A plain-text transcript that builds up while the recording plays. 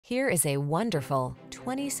Here is a wonderful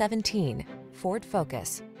 2017 Ford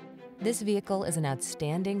Focus. This vehicle is an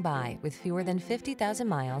outstanding buy with fewer than 50,000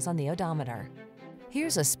 miles on the odometer.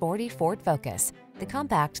 Here's a sporty Ford Focus, the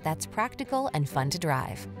compact that's practical and fun to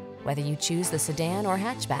drive. Whether you choose the sedan or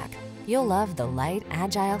hatchback, you'll love the light,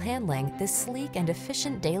 agile handling this sleek and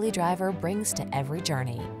efficient daily driver brings to every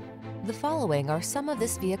journey. The following are some of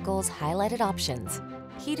this vehicle's highlighted options: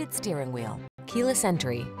 heated steering wheel, keyless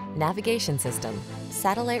entry, navigation system,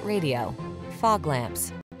 satellite radio, fog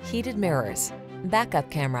lamps, heated mirrors, backup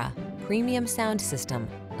camera, premium sound system,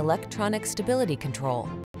 electronic stability control,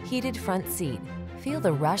 heated front seat. Feel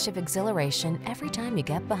the rush of exhilaration every time you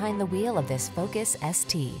get behind the wheel of this Focus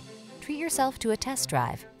ST. Treat yourself to a test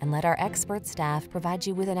drive and let our expert staff provide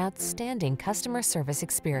you with an outstanding customer service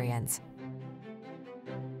experience.